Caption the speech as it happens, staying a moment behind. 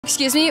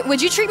Excuse me,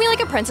 would you treat me like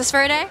a princess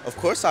for a day? Of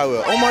course I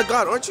will. Oh my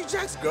God, aren't you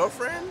Jack's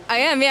girlfriend? I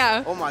am,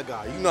 yeah. Oh my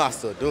God, you know I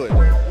still do it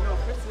though. You know,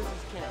 princesses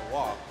can't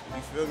walk.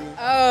 You feel me?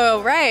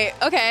 Oh, right,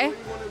 okay. Where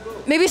you wanna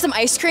go? Maybe some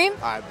ice cream?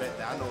 I bet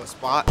that I know a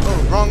spot.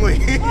 Oh, wrong way.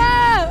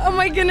 Ah, oh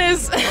my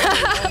goodness. See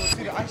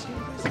the ice cream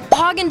place?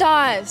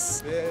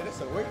 Haagen-Dazs. Yeah,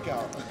 that's a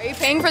workout. Are you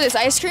paying for this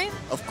ice cream?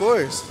 Of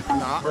course.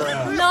 Nah.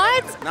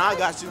 Not? Nah, I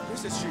got you.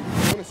 Princess Street.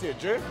 You wanna see a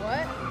drip?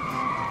 What?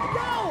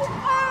 No!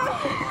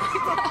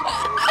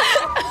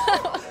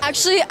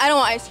 Actually, I don't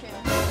want ice cream.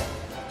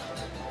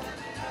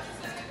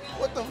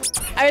 What the?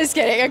 I was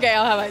kidding. Okay,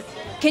 I'll have ice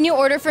cream. Can you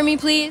order for me,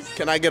 please?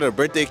 Can I get a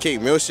birthday cake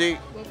milkshake?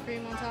 Whipped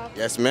cream on top.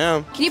 Yes,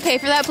 ma'am. Can you pay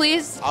for that,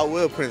 please? I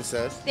will,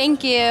 princess.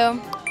 Thank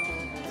you.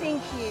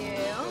 Thank you.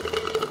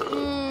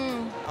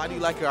 How do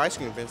you like your ice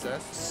cream,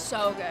 princess?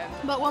 So good.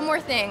 But one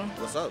more thing.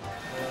 What's up?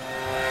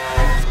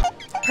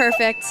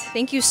 Perfect.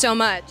 Thank you so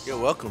much. You're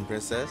welcome,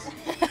 princess.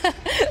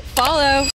 Follow.